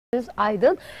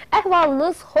Aydın,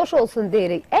 əhvalınız xoş olsun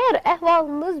deyirik. Əgər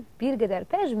əhvalınız bir qədər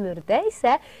pəjmürdə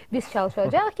isə biz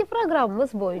çalışacağıq ki,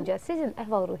 proqramımız boyunca sizin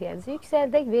əhval-ruhiyyənizi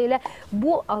yüksəldək və elə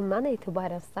bu andan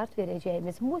etibarən start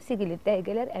verəcəyimiz musiqili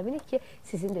dəqiqələr əminik ki,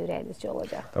 sizin də ürəyinizcə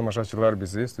olacaq. Tamaşaçılar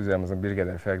bizi studiyamızın bir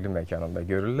qədər fərqli məkanında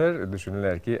görürlər.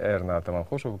 Düşünürlər ki, əgər Nataman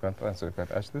Xoşov kantran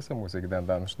söhbət açdıqsa, musiqidən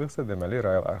danışdıqsa, deməli,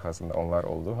 rayal arxasında onlar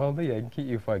olduğu halda yəqin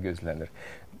ki, ifa gözlənir.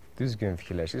 Düzgün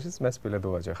fikirləşirsiniz, məhz belə də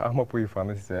olacaq. Amma bu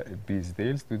ifanı isə biz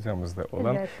deyil, studiyamızda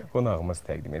olan qonağımız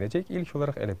təqdim edəcək. İlk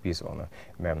olaraq elə biz onu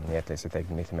məmnuniyyətlə isə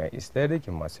təqdim etmək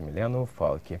istərdik. Massimiliano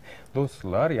Falki.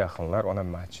 Dostlar, yaxınlar ona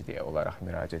Maçidiyə olaraq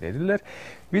müraciət edirlər.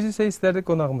 Biz isə istərdik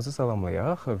qonağımızı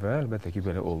salamlayaq və əlbəttə ki,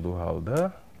 belə olduğu halda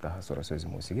daha sonra sözü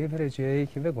musiqiyə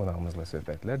verəcəyik və qonağımızla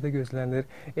söhbətlər də gözlənilir.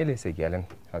 Elə isə gəlin,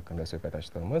 haqqında söhbət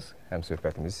açdığımız, həm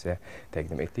söhbətimizi sizə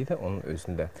təqdim etdik də onun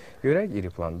özünü də görək. İri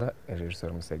planda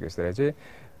rejissorumuz sizə göstərəcək.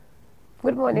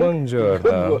 Good morning.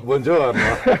 Buongiorno. Buongiorno.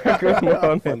 Good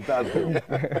morning. Fantastic.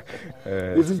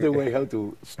 This is the way how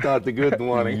to start the good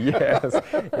morning. Yes,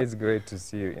 it's great to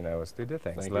see you in our studio.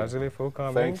 Thanks largely for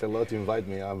coming. Thanks a lot to invite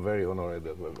me. I'm very honored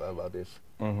about this.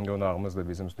 Qonağımız da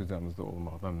bizim studiyamızda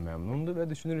olmaqdan məmnundur və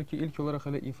düşünürük ki, ilk olaraq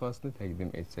hələ ifasını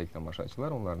təqdim etsək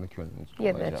tamaşaçılar, onların könlünüzü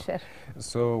olacaq.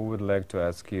 So we would like to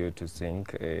ask you to sing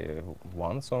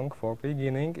one song for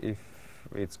beginning, if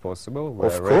it's possible.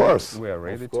 Of course. We are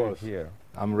ready to hear.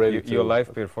 I'm ready to. Your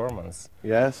live performance.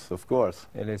 Yes, of course.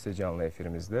 Elə isə canlı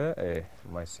efirimizdə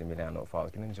Massimiliano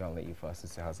Falki'nin canlı ifası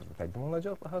sizə hazırda təqdim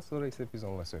olacaq. Daha sonra isə biz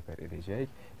onunla söhbət edəcəyik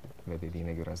və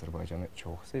dediyinə görə Azərbaycanı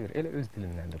çox sevir. Elə öz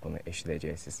dilindən də bunu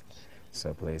eşidəcəksiniz.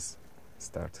 So please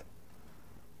start.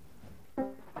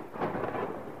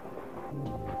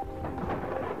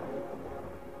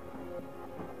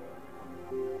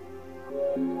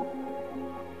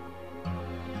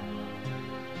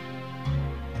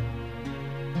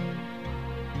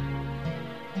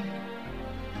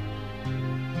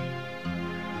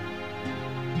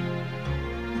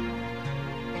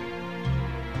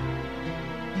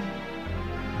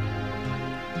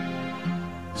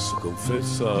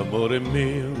 Confessa, amore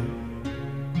mio,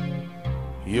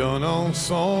 io non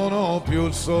sono più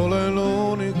il sole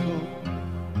l'unico,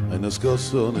 hai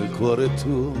nascosto nel cuore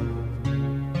tuo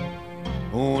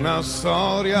una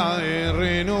storia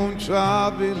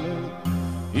irrinunciabile.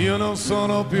 Io non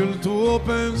sono più il tuo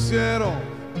pensiero,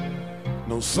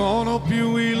 non sono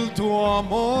più il tuo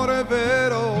amore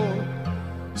vero,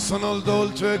 sono il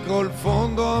dolce col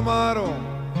fondo amaro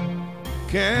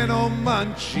che non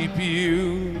mangi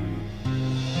più.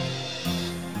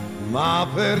 Ma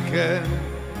perché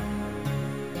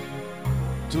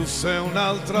tu sei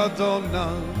un'altra donna?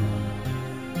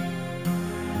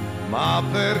 Ma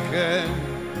perché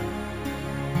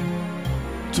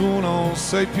tu non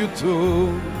sei più tu?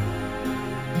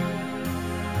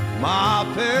 Ma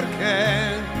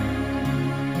perché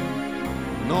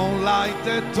non l'hai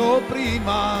detto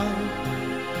prima?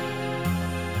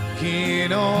 Chi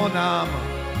non ama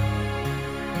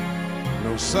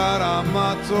non sarà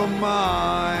amato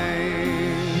mai.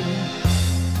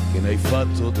 Che ne hai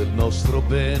fatto del nostro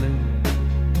bene?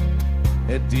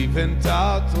 È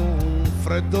diventato un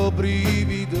freddo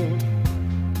brivido,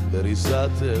 le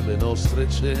risate, le nostre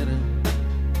cene,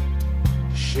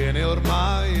 scene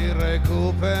ormai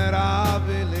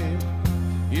irrecuperabili.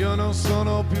 Io non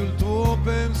sono più il tuo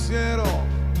pensiero,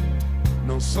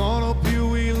 non sono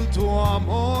più il tuo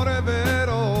amore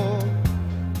vero,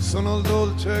 sono il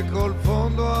dolce col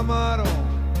fondo amaro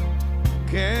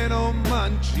che non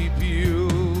mangi più.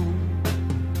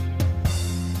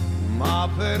 Ma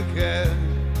perché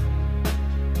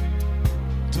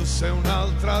tu sei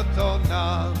un'altra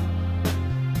donna?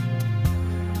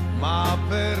 Ma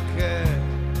perché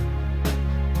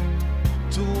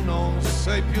tu non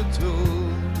sei più tu?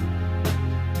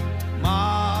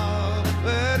 Ma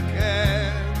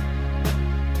perché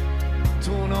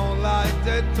tu non l'hai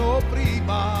detto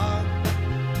prima?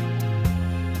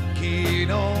 Chi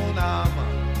non ama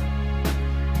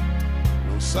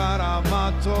non sarà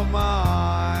amato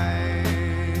mai.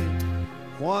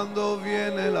 Quando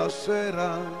viene la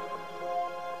sera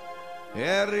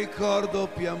e il ricordo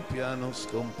pian piano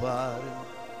scompare,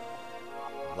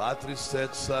 la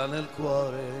tristezza nel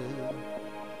cuore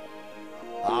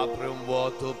apre un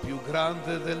vuoto più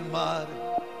grande del mare,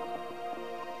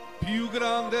 più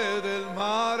grande del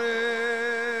mare.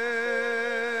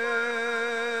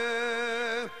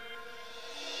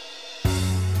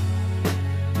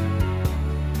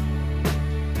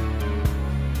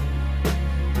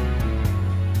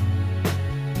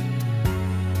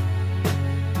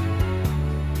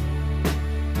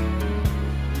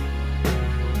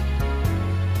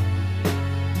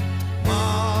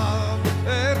 Ma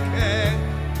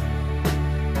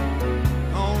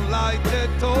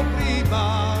detto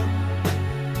prima,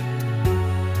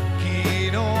 chi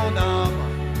non ama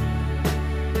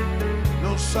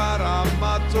non sarà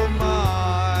amato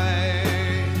mai.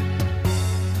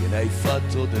 Che ne hai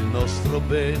fatto del nostro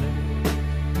bene?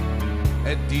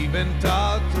 È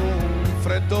diventato un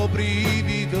freddo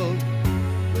brivido,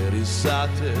 le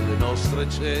risate, le nostre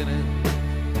cene,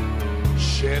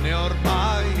 scene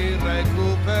ormai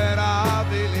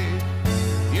irrecuperabili.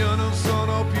 Io non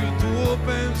sono più il tuo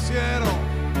pensiero,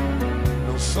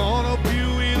 non sono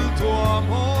più il tuo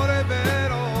amore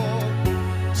vero,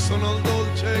 sono il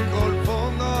dolce col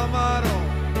fondo amaro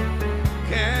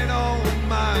che non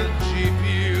mangi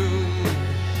più.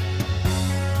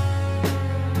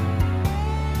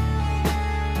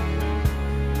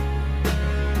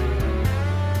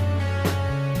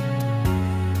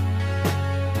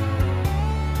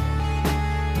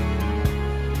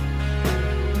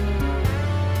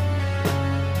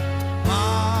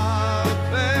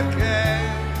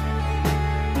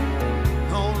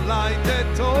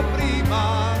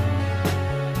 Prima,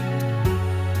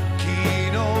 chi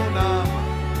non ama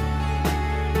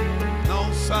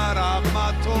non sarà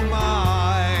amato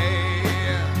mai.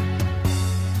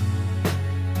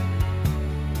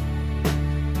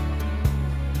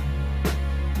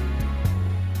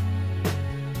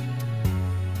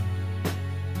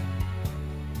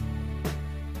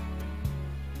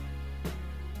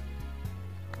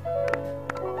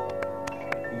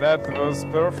 That was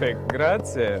perfect.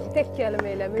 Grazie. Tek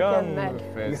kelimeyle mükemmel.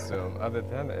 Confession.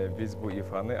 Adeten biz bu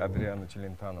ifanı Adriano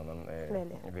Celentano'nun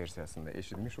versiyasında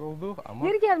eşitmiş olduk ama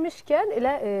Yer gelmişken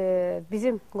elə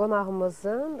bizim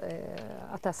qonağımızın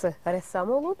atası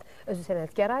rəssam olub, özü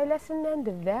sənətkar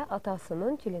ailəsindəndir və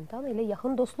atasının Celentano ilə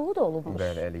yaxın dostluğu da olubmuş.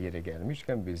 Bəli, elə yerə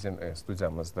gəlmişkən bizim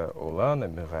studiyamızda olan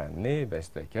müğənni,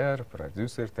 bəstəkar,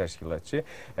 prodüser, təşkilatçı,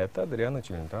 hətta Adriano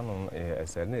Celentano'nun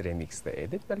əsərini remix də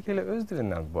edib. Bəlkə elə öz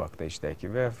dilindən bu haqda işləyək ki,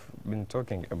 we have been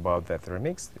talking about that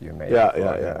remix you made.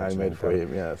 Yeah, I made for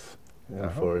him, yes.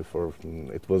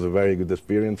 It was a very good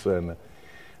experience, and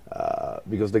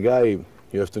because the guy,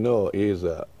 you have to know, is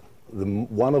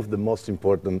one of the most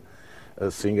important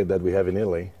singers that we have in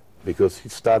Italy, because he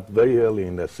started very early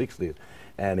in the 60s,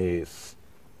 and he's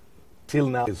till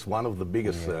now is one of the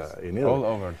biggest in Italy. All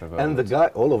over the world. And the guy,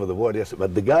 all over the world, yes,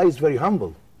 but the guy is very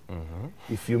humble.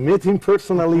 If you meet him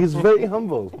personally, he's very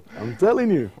humble. I'm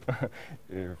telling you.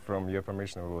 From your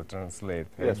permission, we will translate.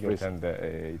 Yes, please. Gerçekten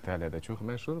de İtalya'da çok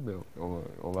meşhur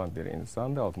olan bir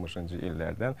insandı. 60'ncı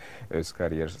illərdən öz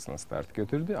kariyerisini start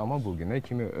götürdü. Ama bugüne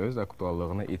kimi öz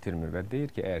aktuallığını itirmir ve deyir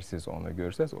ki, eğer siz onu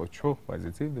görsəz, o çok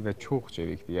pozitivdir ve çok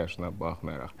çevikdir yaşına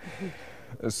baxmayaraq.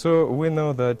 So we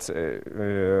know that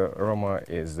Roma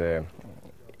is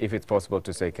if it's possible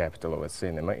to say, capital of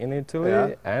cinema in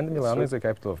Italy, and Milan is the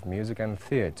capital of music and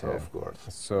theatre. Of course.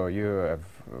 So you have...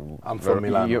 I'm from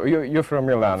Milano. You're from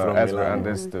Milano, from as Milano. we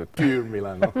understood. Pure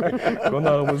Milano.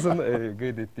 Konağımızın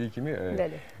qeyd etdiyi kimi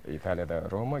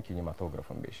İtalya'da Roma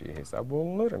kinematografın beşiği hesab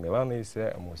olunur. Milano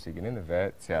ise musiqinin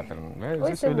və teatrın. Və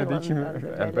özü söylediği kimi,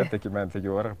 əlbəttə ki, məntiqi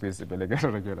olaraq biz belə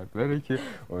qərara görə bilərik ki,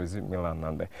 o özü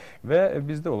Milandandır. Və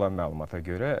bizdə olan məlumata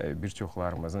görə bir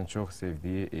çoxlarımızın çox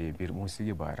sevdiyi bir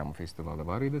musiqi bayramı festivalı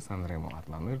var idi, Sanremo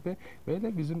adlanırdı. Və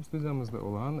elə bizim studiyamızda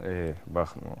olan, bax,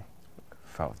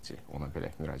 Falci, ona belə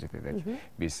müraciət edək.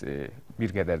 Biz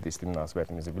bir qədər də isti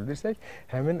münasibətimizi bildirsək,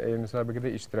 həmin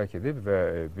müsabiqədə iştirak edib və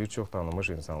bir çox tanınmış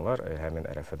insanlar həmin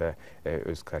ərəfədə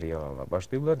öz karyeralarına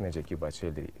başlayıblar. Necə ki,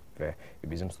 Bacelli və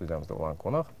bizim studiyamızda olan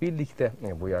qonaq birlikdə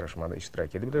bu yarışmada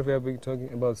iştirak ediblər. We are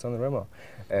talking about Sanremo.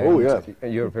 Oh, yeah.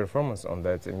 Your performance on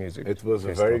that music It was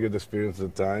a very good experience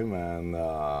at the time, and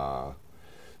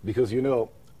because, you know,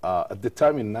 at the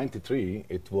time in '93,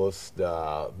 it was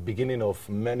the beginning of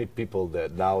many people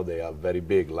that now they are very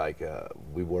big. Like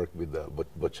we worked with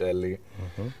Bocelli.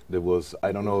 There was,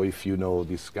 I don't know if you know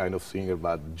this kind of singer,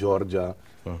 but Giorgia,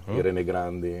 Irene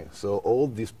Grandi. So all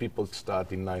these people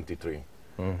start in '93.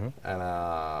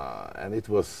 And it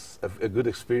was a good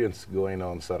experience going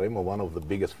on Sanremo, one of the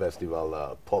biggest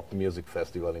festival, pop music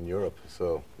festival in Europe.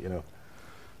 So, you know,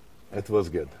 it was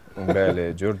good.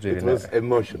 Bəli, Giorgia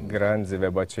Grandi və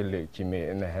Bocelli kimi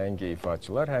nəhəng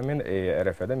ifaçılar həmin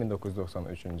ərəfədə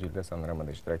 1993-cü ildə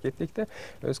Sanremo'da iştirak etdikdə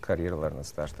öz karyeralarını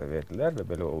starta verdilər və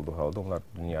belə olduğu halda onlar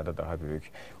dünyada daha böyük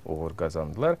uğur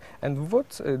qazandılar. And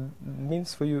what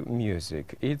means for you music?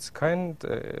 It's kind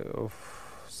of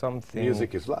something...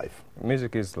 Music is life.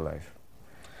 Music is life.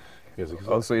 Music is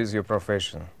also is your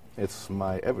profession. It's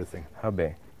my everything.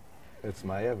 Hobby. It's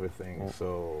my everything.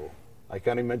 So I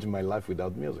can't imagine my life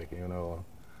without music, you know.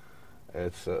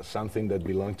 It's something that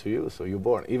belongs to you, so you're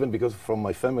born. Even because from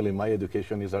my family, my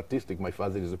education is artistic. My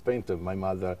father is a painter. My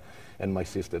mother and my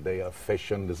sister, they are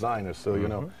fashion designers. So, you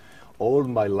know, all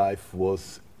my life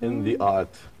was in the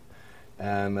art.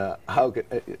 And how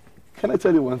can I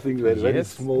tell you one thing, very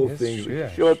small thing,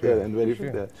 short and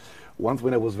very once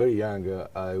when I was very young,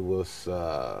 I was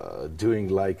doing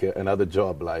like another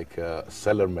job, like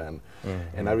cellarman.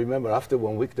 And I remember after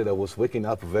 1 week that I was waking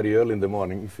up very early in the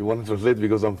morning, if you want to translate,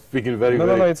 because I'm speaking very,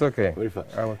 No, it's okay. Very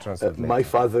fast. I will translate my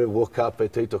father woke up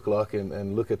at 8 o'clock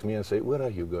and looked at me and said, "Where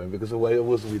are you going?" Because I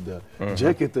was with the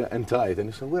jacket and tie. And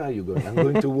he said, "Where are you going?" "I'm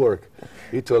going to work."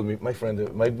 He told me, "My friend,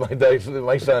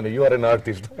 my son, you are an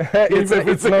artist."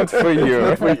 It's not for you.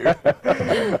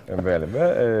 Bəli,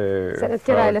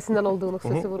 Sənətkar ailəsindən olduğunu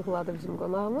xüsusi vurğuladı bizim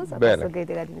qonağımız. Atası qeyd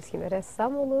elədiyimiz kimi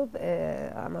rəssam olub,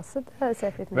 anası da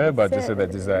səhv etməmişsə. Və bacısı da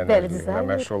dizaynerliklə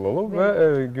məşğul olub və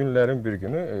günlərin bir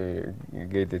günü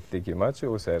qeyd etdi ki, maçı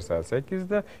o səhər saat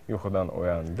 8-də yuxudan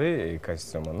oyandı,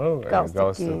 kostyumunu,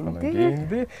 qalstukunu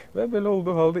geyindi və belə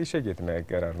olduğu halda işə getməyə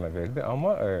qərarına verdi.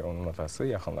 Amma onun atası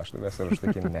yaxınlaşdı və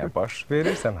soruşdu ki, nə baş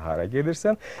verir, sən hara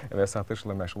gedirsən və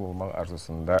satışla məşğul olmaq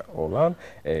arzusunda olan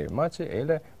maçı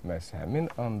elə məhz həmin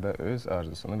anda öz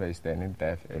arzusunu və istəyini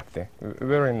dəf etdi.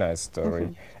 Very nice story.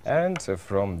 And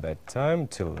from that time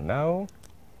till now,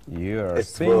 you are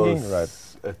singing, right?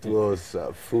 It was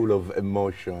full of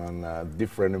emotion,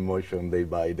 different emotion day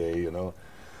by day, you know.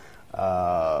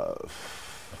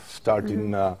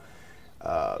 Starting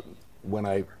when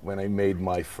I made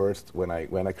my first, when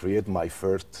I created my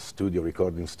first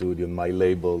recording studio, my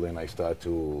label, and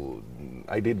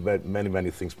I did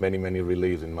many things, many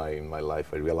releases in my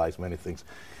life. I realized many things.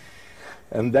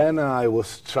 And then I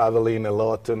was traveling a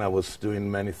lot, and I was doing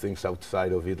many things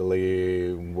outside of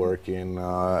Italy, working.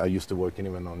 I used to work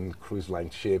even on cruise line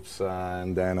ships,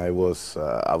 and then I was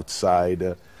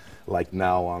outside. Like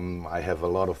now, I have a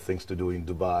lot of things to do in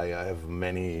Dubai. I have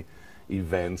many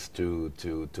events to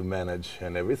manage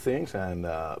and everything. And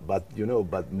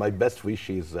but my best wish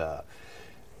is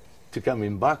to come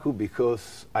in Baku,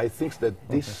 because I think that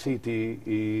this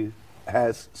city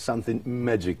has something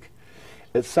magic.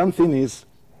 Something is,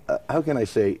 how can I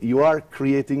say, you are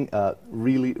creating a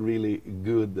really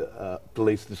good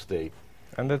place to stay.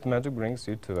 And that magic brings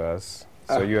you to us.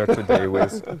 So you are today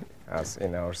with us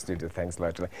in our studio. Thanks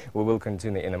largely. We will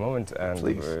continue in a moment, and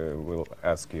we'll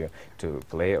ask you to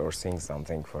play or sing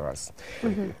something for us.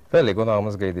 Bəli,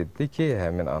 qonağımız qeyd etdi ki,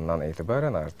 həmin andan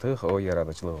etibarən artıq o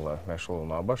yaradıcılıqla məşğul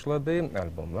olmağa başladı,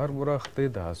 albomlar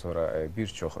buraxdı, daha sonra bir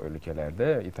çox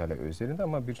ölkələrdə, İtaliya öz yerində,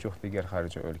 amma bir çox digər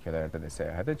xarici ölkələrdə də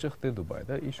səyahətə çıxdı,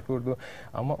 Dubayda iş qurdu.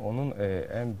 Amma onun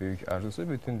ən böyük arzusu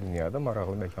bütün dünyada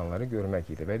maraqlı məkanları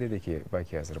görmək idi və dedi ki,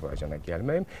 Bakı, Azərbaycana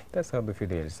gəlməyim təsadüfi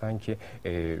deyil, sanki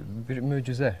bir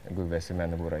möcüzə qüvvəsi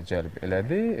məni bura cəlb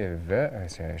elədi və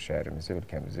şəhərimizi,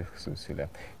 ölkəmizi xüsusilə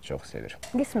çox sevir.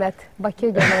 Qismət,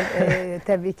 Bakıya gələn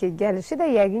təbii ki, gəlişi də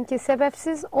yəqin ki,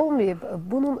 səbəbsiz olmayıb.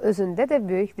 Bunun özündə də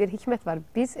böyük bir hikmət var.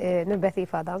 Biz növbəti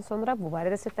ifadan sonra bu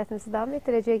barədə söhbətimizi davam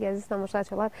etdirəcəyik. Əziz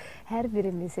tamaşaçılar, hər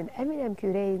birimizin əminəm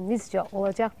ki, ürəyimizcə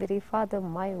olacaq bir ifadə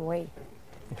My Way.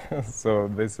 So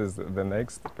this is the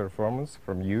next performance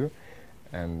from you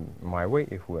and My Way,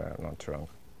 if we are not wrong.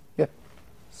 Yeah.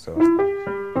 So.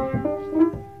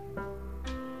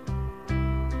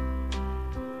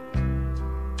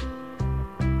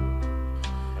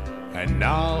 And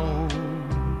now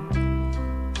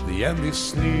the end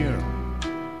is near,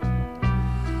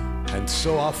 and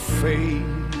so I face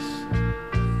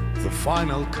the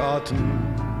final curtain.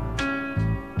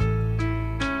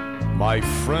 My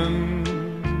friend,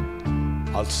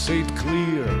 I'll say it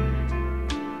clear,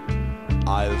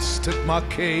 I'll state my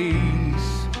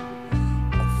case,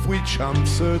 of which I'm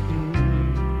certain.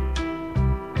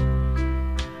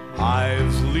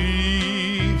 I've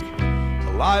lived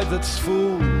a life that's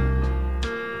full.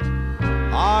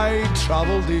 I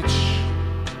traveled each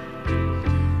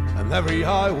and every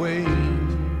highway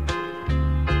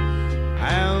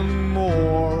and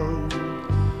more,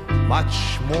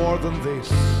 much more than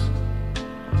this.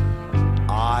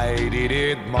 I did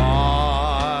it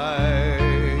my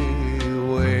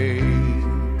way.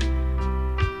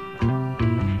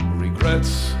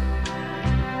 Regrets,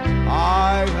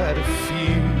 I had a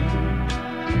few,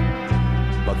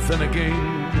 but then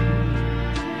again,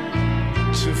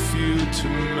 too few to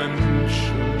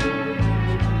mention.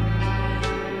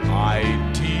 I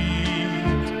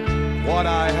did what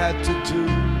I had to do,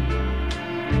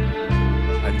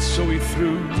 and so it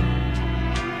through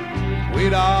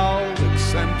without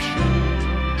exemption.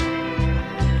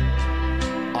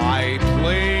 I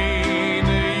played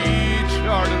each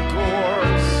art of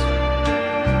course,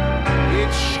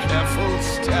 each careful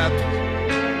happy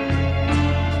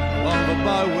along the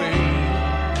byway,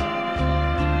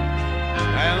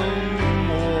 and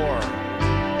more,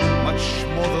 much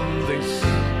more than this,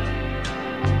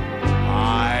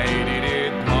 I did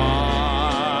it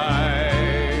my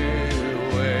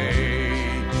way.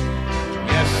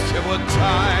 Yes, there were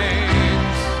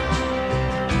times,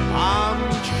 I'm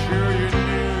sure you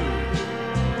knew,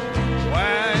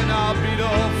 when I beat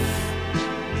off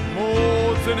more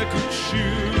than I could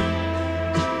chew.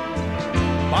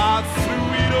 But through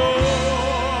it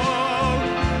all,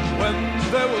 when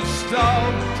there was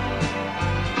doubt,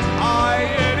 I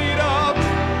ate it up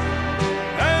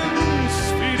and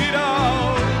spit it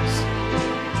out.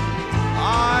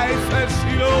 I faced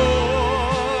it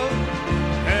all,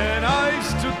 and I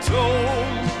stood tall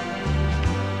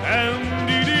and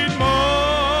did it my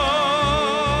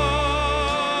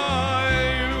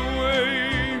way.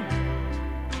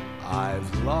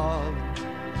 I've loved,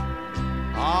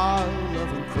 I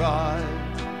love and cry.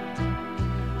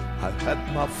 I've had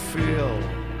my fill,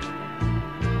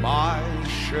 my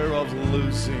share of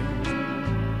losing,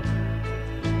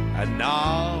 and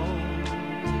now,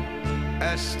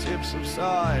 as tips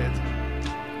subside,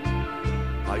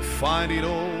 I find it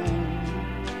all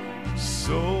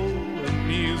so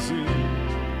amusing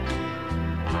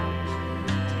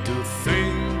to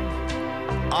think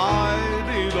I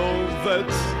did all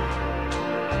that.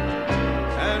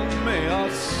 And may I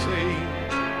say,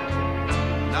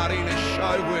 not in a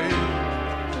shy way,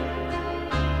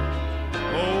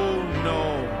 oh no,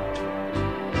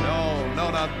 no, no,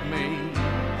 not me.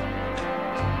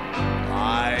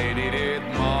 I did it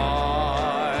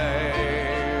my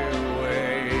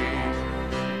way.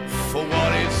 For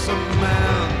what is a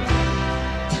man?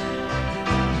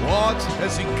 What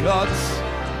has he got?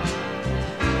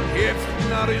 If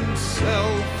not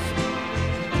himself,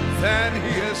 then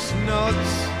he has not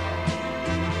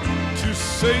to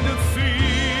say the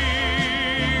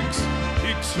things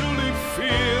he truly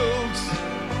feels,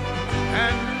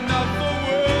 and not the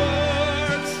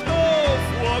words of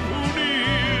one who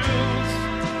kneels.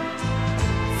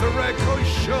 The record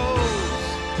shows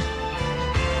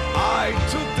I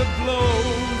took the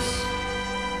blows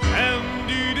and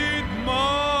did it my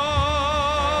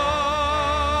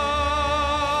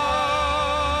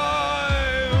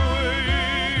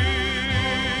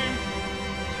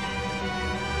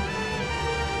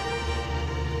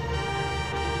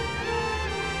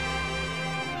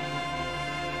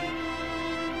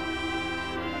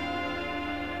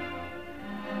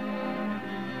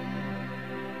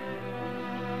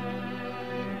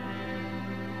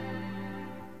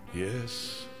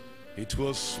Yes, it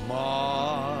was my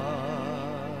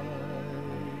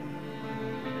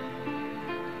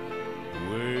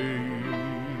way.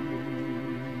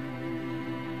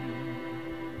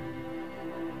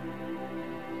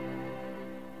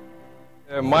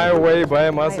 My Way by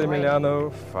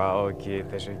Massimiliano Falchi.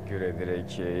 Teşekkür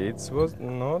ederek. It was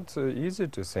not easy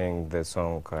to sing the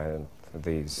song kind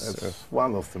this. It's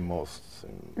one of the most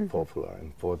popular,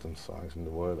 important songs in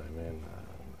the world. I mean,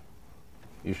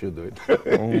 you should do it.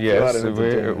 Yes,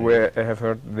 we have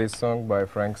heard this song by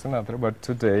Frank Sinatra, but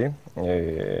today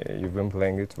you've been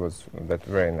playing it, was that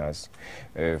very nice.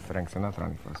 Frank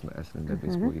Sinatra'nın ifasında əslində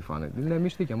biz bu ifanı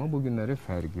dinləmişdik, amma bu günləri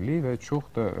fərqli və çox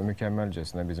da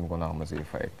mükəmməlcəsinə bizim qonağımız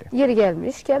ifa etdi. Yeri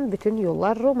gəlmişkən bütün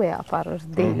yollar Romaya aparır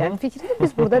deyilən fikrini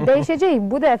biz burada dəyişəcəyik.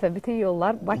 Bu dəfə bütün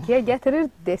yollar Bakıya gətirir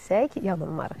desək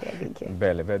yanılmarıq yəqin ki.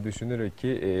 Bəli, və düşünürük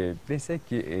ki, desək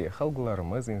ki,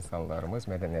 xalqlarımız, insanlarımız,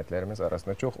 mədəniyyətlərimiz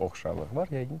arasında çox oxşarlıq var.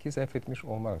 Yəqin ki, səhv etmiş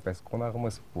olmarıq. Bəs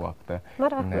qonağımız bu haqda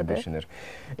nə düşünür?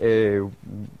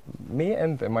 Me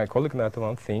and my colleague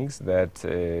Natalan thinks that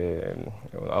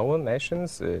our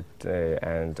nations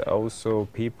and also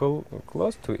people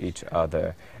close to each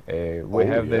other, we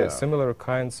have the similar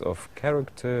kinds of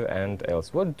character and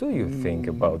else. What do you think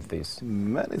about this?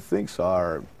 Many things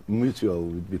are mutual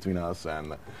between us,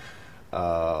 and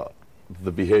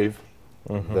the behave.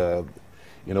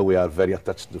 You know, we are very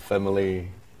attached to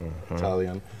family,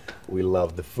 Italian. We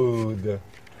love the food,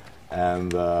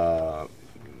 and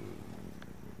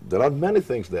there are many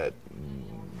things that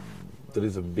there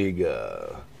is a big,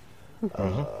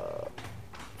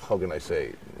 how can I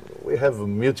say, we have a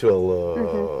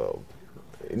mutual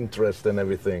interest in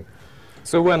everything.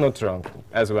 So we're not wrong,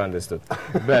 as we understood.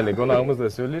 Bəli, qonağımız da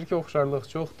söyləyir ki, oxşarlıq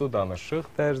çoxdur, danışıq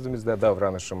tərzimizdə,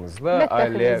 davranışımızda,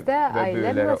 ailə və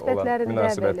böyüklərə olan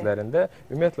münasibətlərində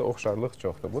ümumiyyətlə oxşarlıq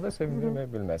çoxdur. Bu da sevindirmək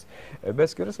bilməz.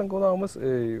 Bəs görürsən, qonağımız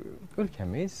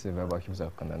ölkəmiz və Bakımız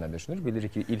haqqında nə düşünür?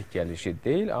 Bilirik ki, ilk gəlişi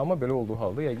deyil, amma belə olduğu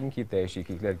halda yəqin ki,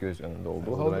 dəyişikliklər göz önündə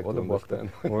olduğu halda o da bu haqda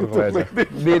vurğulayacaq.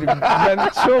 Mən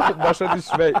çox başa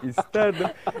düşmək istərdim.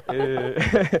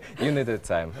 You need a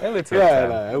time, a little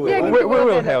time. We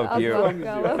will help you.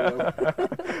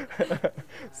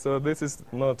 So this is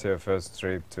not your first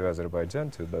trip to Azerbaijan,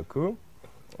 to Baku,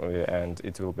 and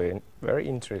it will be very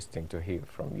interesting to hear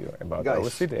from you about our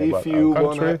city, about our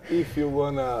country. If you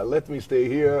wanna let me stay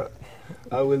here,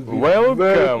 I will be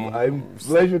welcome. I'm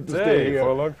pleasure to stay here for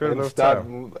a long period and of start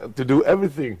time. To do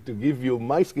everything to give you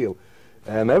my skill.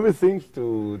 And everything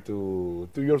to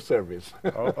your service.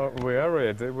 We are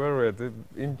ready.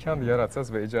 İmkan yaratsaz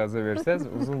və icazə versəz,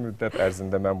 uzun müddət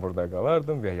ərzində mən burada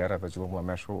qalardım və yaradıcılıqla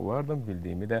məşğul olardım.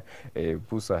 Bildiyimi də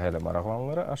bu sahələ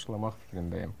maraqlananlara aşılamaq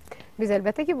fikrindəyim. Biz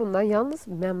əlbəttə ki, bundan yalnız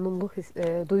məmnunluq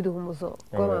duyduğumuzu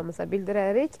qonağımıza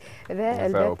bildirərik və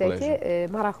əlbəttə ki,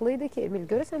 maraqlı idi ki, Emil,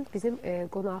 görürsən, bizim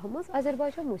qonağımız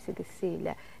Azərbaycan musiqisi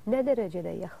ilə nə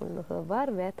dərəcədə yaxınlığı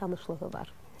var və tanışlığı var?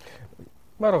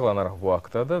 Maraqlanaraq bu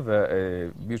haqdadır və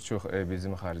bir çox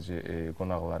bizim xarici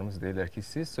qonaqlarımız deyirlər ki,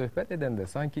 siz söhbət edəndə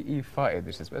sanki ifa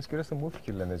edirsiniz. Bəs görürsən, bu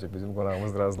fikirlə necə bizim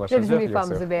qonağımız razılaşacaq? Bizim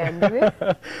ifamızı bəyəndimi?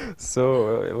 So,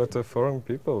 a lot of foreign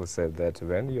people said that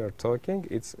when you are talking,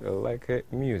 it's like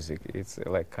music. It's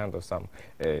like kind of some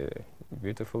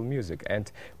beautiful music. And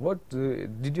what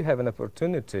did you have an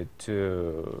opportunity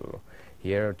to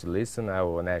hear, to listen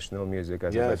our national music,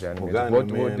 Azerbaijani music? What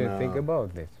do you think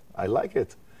about it? I like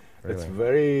it. Really? It's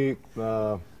very,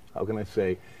 how can I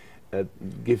say, it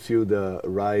gives you the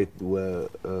right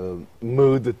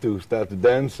mood to start to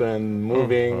dance and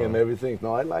moving and everything.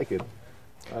 No, I like it.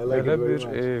 I like Belə it very bir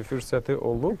much. fürsəti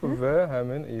olub və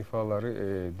həmin ifaları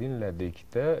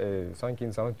dinlədikdə sanki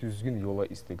insanı düzgün yola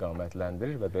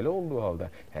istiqamətləndirir və belə olduğu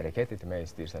halda hərəkət etmək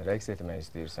istəyirsən, rəqs etmək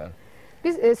istəyirsən.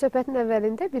 Biz söhbətin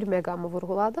əvvəlində bir məqamı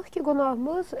vurğuladıq ki,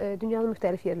 qonağımız dünyanın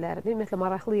müxtəlif yerlərini, ümumiyyətlə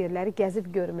maraqlı yerləri gəzib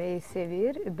görməyi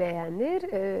sevir, bəyənir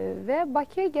və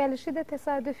Bakıya gəlişi də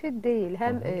təsadüfi deyil.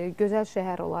 Həm gözəl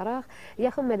şəhər olaraq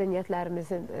yaxın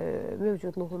mədəniyyətlərimizin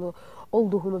mövcudluğunu,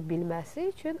 olduğunu bilməsi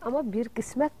üçün, amma bir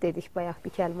qismət dedik bayaq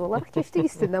bir kəlmə olaraq keçdik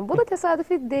üstündən. Bu da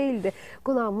təsadüfi deyildi.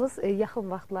 Qonağımız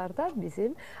yaxın vaxtlarda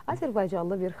bizim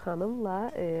Azərbaycanlı bir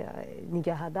xanımla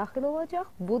nigaha daxil olacaq.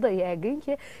 Bu da yəqin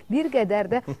ki, bir qədər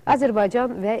də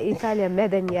Azərbaycan və İtaliya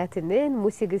mədəniyyətinin,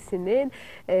 musiqisinin,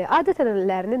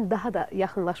 adət-ənənələrinin daha da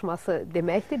yaxınlaşması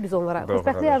deməkdir. Biz onlara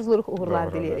xoşbəxtlik arzulayırıq,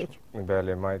 uğurlar diləyirik.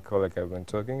 Bəli, my colleague have been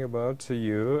talking about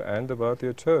you and about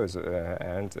your choice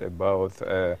and about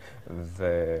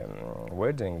the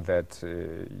wedding that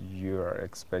you are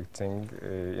expecting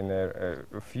in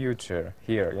a future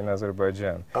here in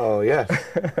Azerbaijan. Oh, yes.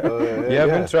 You have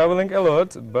been traveling a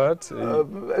lot, but...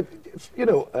 you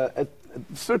know, at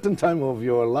a certain time of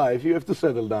your life, you have to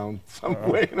settle down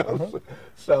somewhere, you know.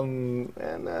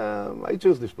 And I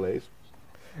chose this place.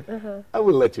 I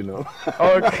will let you know.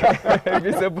 Okay.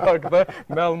 Bizə bu haqda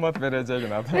məlumat verəcək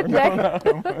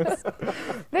qonağımız.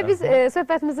 Və biz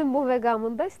söhbətimizin bu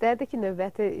məqamında istərdik ki,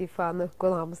 növbəti ifanı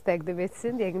qonağımız təqdim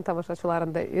etsin. Yəqin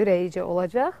tamaşaçıların da ürəyicə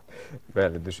olacaq.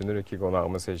 Bəli, düşünürük ki,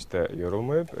 qonağımız heç də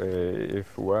yorulmayıb.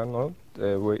 If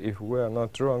we are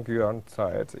not drunk, you aren't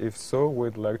tired. If so,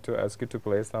 we'd like to ask you to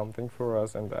play something for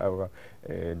us and our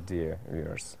dear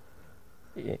viewers.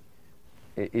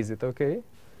 Is it okay?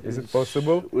 Is it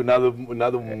possible? Another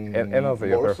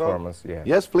your performance, yeah.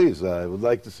 Yes, please. I would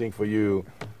like to sing for you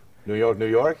New York, New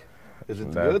York. Is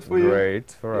it good for you?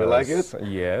 Great for us. You like it?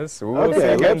 Yes. We will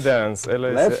sing and dance.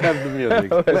 Let's have the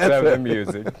music. Let's have the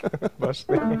music.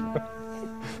 Başlayalım.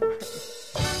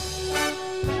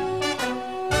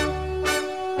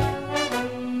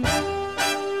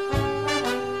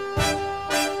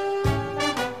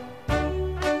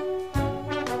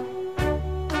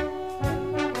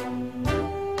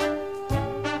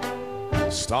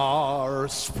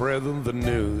 Stars spreading the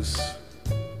news.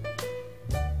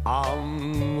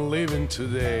 I'm leaving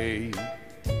today.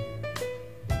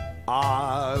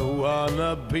 I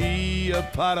wanna be a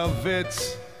part of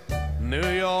it. New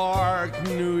York,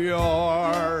 New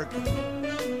York.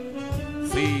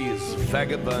 These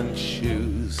vagabond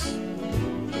shoes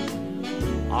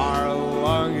are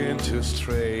longing to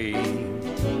stray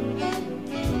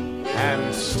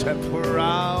and step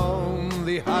around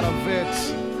the heart of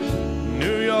it.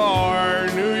 New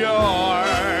York, New York.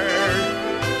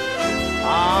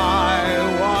 I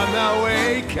wanna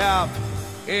wake up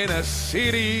in a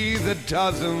city that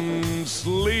doesn't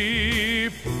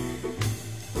sleep,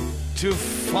 to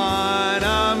find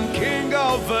I'm king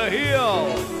of the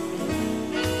hill,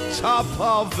 top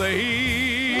of the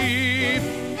heap.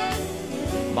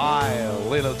 My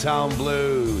little town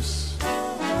blues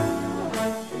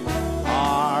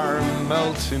are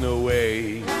melting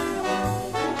away.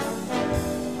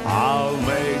 I'll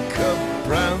make a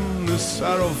brand new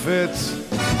set of it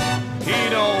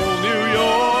in old New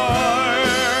York.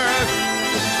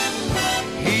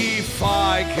 If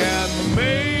I can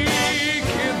make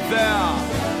it there,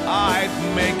 I'd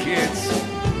make it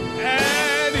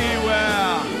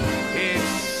anywhere.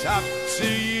 It's up to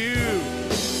you.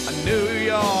 New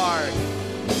York,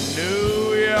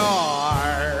 New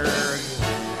York.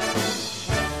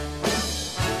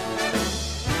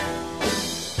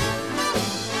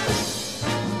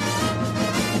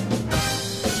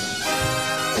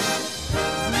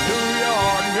 New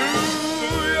York,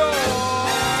 New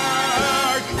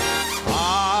York.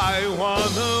 I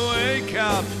wanna wake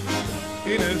up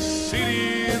in a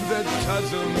city that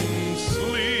doesn't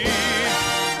sleep,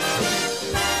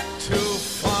 to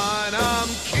find I'm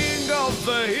king of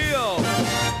the hill,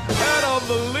 head of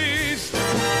the least,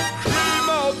 cream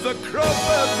of the crop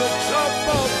at the top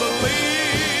of the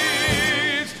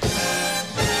least.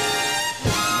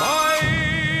 My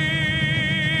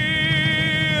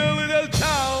little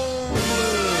town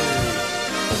blues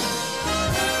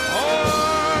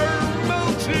are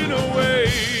melting away.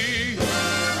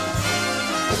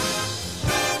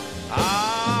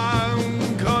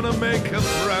 I'm gonna make a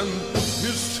brand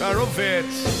new star of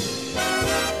it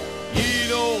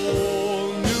in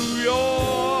old New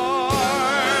York.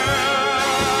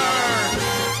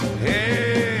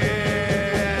 Yeah.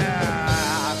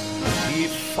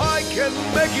 If I can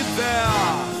make it there,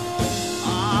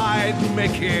 I'd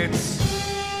make it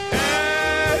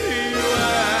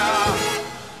anywhere.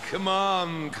 Come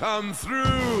on, come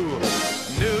through,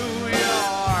 New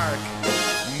York,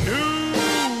 New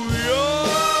York.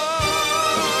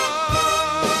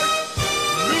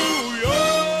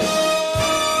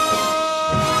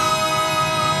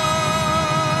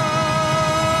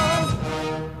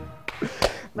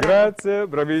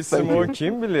 Grazie, bravissimo.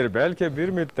 Kim bilir, belki bir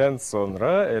müddet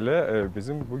sonra ele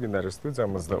bizim bugünləri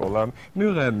studiyamızda olan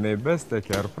müğənni,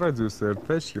 bəstəkar, prodüser,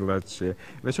 təşkilatçı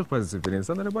və çox pozitiv bir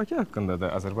insan elə Bakı haqqında da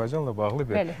Azərbaycanla bağlı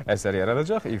bir əsər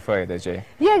yaradacaq, ifa edəcək.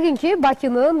 Yəqin ki,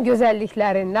 Bakının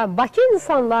gözəlliklərindən, Bakı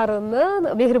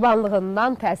insanlarının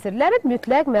mehribanlığından təsirlənib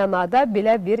mütləq mənada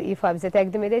belə bir ifa bizə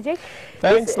təqdim edəcək.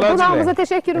 Thanks, Qonağımıza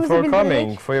təşəkkürümüzü for coming,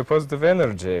 bildiririk. for your positive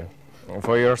energy.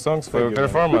 For your songs, for your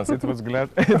performance. It was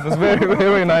very,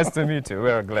 very nice to meet you. We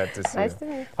are glad to see you. Nice to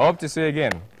meet you. Hope to see you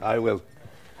again. I will.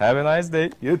 Have a nice day.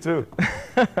 You too.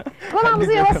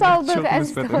 Qonağımızı yola saldıq, Çox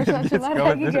əziz müsbət tamaşaçılar,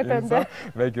 energetik həqiqətən də. insan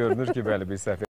və görünür ki, bəli bir səhv